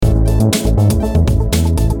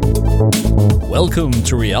Welcome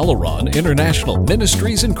to Rialaron International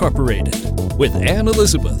Ministries Incorporated with Anne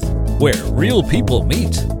Elizabeth, where real people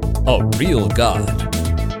meet a real God.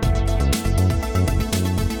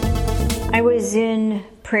 I was in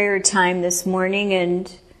prayer time this morning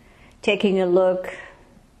and taking a look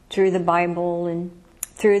through the Bible and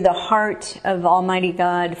through the heart of Almighty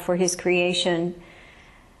God for His creation.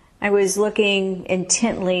 I was looking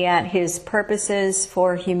intently at His purposes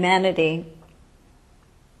for humanity.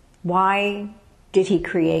 Why did He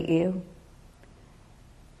create you?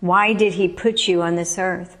 Why did He put you on this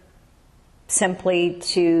earth? Simply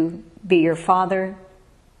to be your Father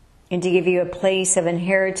and to give you a place of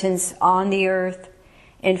inheritance on the earth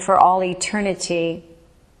and for all eternity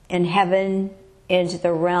in heaven and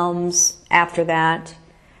the realms after that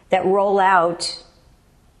roll out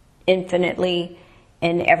infinitely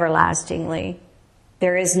and everlastingly.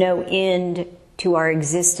 There is no end to our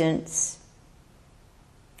existence.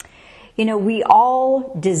 You know, we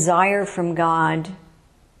all desire from God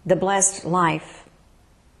the blessed life.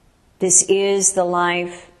 This is the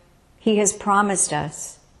life He has promised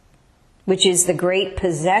us, which is the great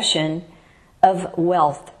possession of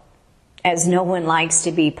wealth, as no one likes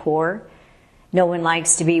to be poor, no one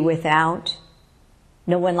likes to be without,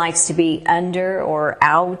 no one likes to be under or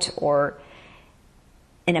out or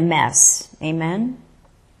in a mess. Amen?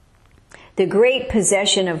 The great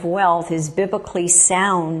possession of wealth is biblically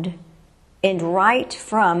sound and right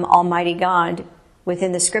from Almighty God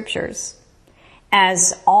within the Scriptures,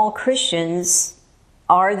 as all Christians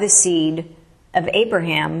are the seed of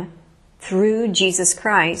Abraham through Jesus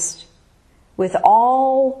Christ, with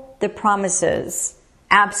all the promises,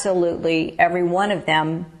 absolutely every one of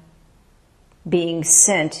them being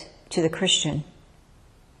sent to the Christian.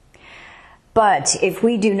 But if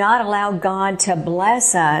we do not allow God to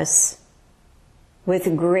bless us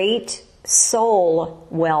with great soul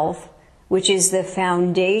wealth, which is the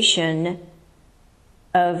foundation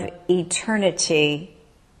of eternity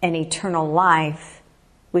and eternal life,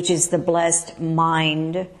 which is the blessed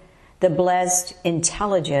mind, the blessed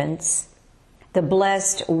intelligence, the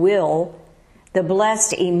blessed will, the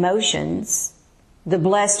blessed emotions, the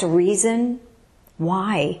blessed reason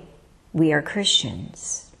why we are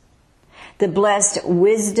Christians, the blessed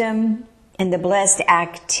wisdom and the blessed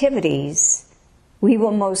activities, we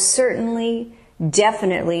will most certainly,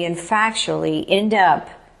 definitely, and factually end up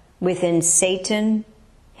within Satan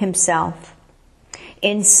himself,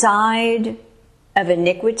 inside of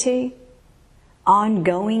iniquity,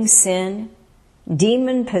 ongoing sin,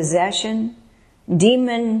 demon possession,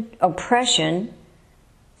 demon oppression,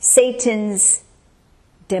 Satan's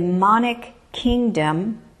demonic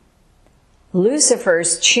kingdom,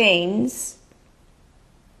 Lucifer's chains,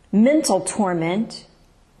 mental torment,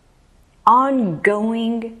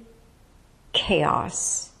 ongoing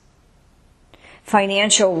chaos,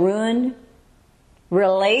 financial ruin,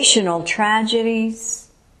 relational tragedies,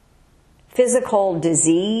 physical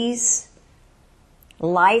disease,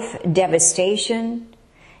 life devastation,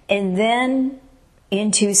 and then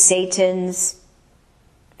into Satan's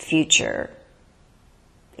future,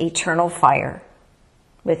 eternal fire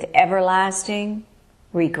with everlasting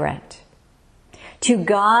regret, to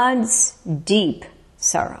God's deep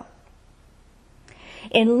sorrow.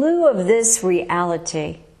 In lieu of this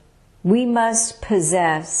reality, we must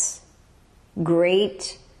possess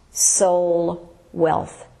great soul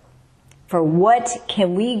wealth. For what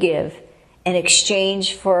can we give in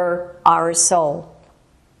exchange for our soul?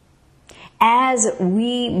 As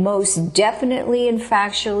we most definitely and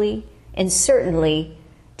factually and certainly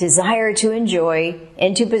desire to enjoy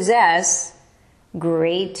and to possess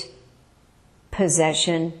great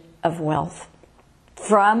possession of wealth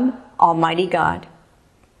from Almighty God.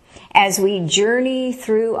 As we journey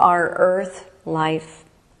through our earth life,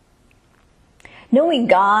 knowing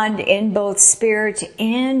God in both spirit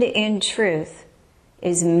and in truth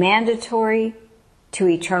is mandatory to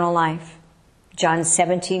eternal life. John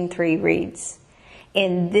 17:3 reads,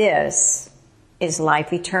 "And this is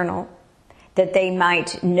life eternal, that they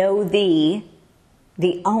might know Thee,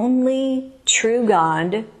 the only true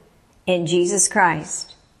God, and Jesus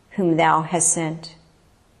Christ, whom Thou hast sent."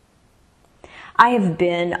 I have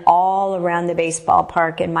been all around the baseball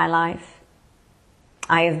park in my life.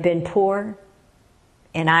 I have been poor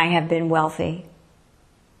and I have been wealthy.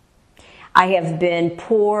 I have been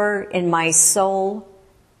poor in my soul,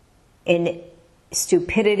 in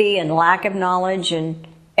stupidity and lack of knowledge and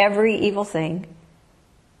every evil thing.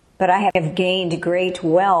 But I have gained great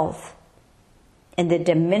wealth in the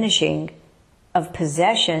diminishing of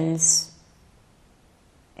possessions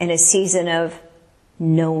in a season of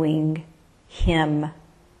knowing Him.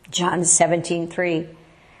 John 17:3.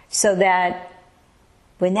 So that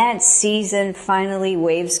when that season finally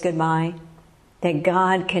waves goodbye, that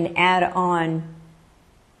God can add on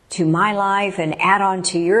to my life and add on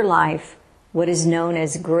to your life what is known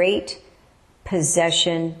as great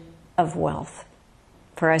possession of wealth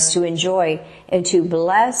for us to enjoy and to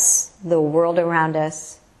bless the world around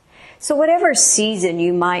us. So whatever season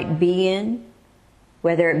you might be in,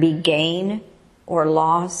 whether it be gain or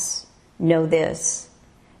loss, know this: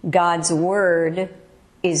 God's Word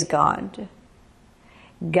is God.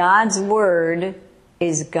 God's Word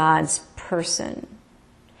is God's person.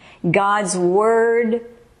 God's Word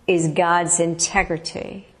is God's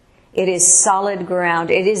integrity. It is solid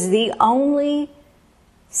ground. It is the only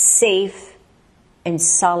safe and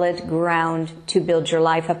solid ground to build your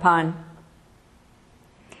life upon.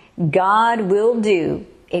 God will do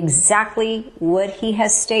exactly what He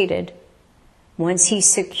has stated once He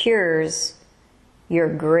secures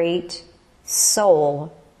your great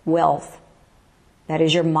soul wealth. That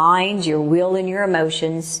is your mind, your will, and your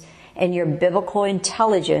emotions, and your biblical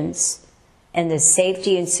intelligence, and the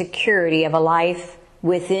safety and security of a life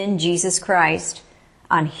within Jesus Christ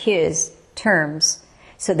on His terms,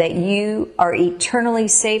 so that you are eternally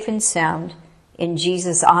safe and sound in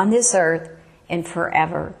Jesus on this earth and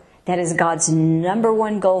forever. That is God's number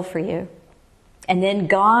one goal for you. And then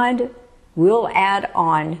God will add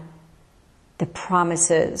on the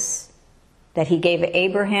promises that He gave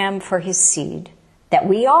Abraham for his seed, that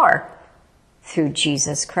we are through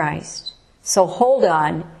Jesus Christ. So hold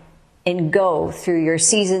on and go through your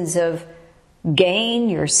seasons of gain,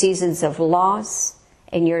 your seasons of loss,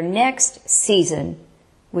 and your next season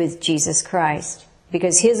with Jesus Christ,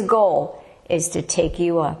 because His goal is to take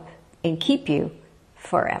you up and keep you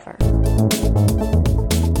forever.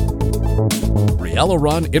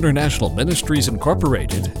 Rialaron International Ministries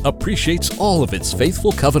Incorporated appreciates all of its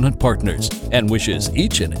faithful covenant partners and wishes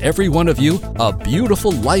each and every one of you a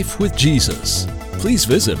beautiful life with Jesus. Please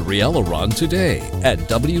visit Rialaron today at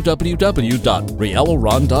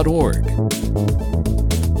www.rialaron.org.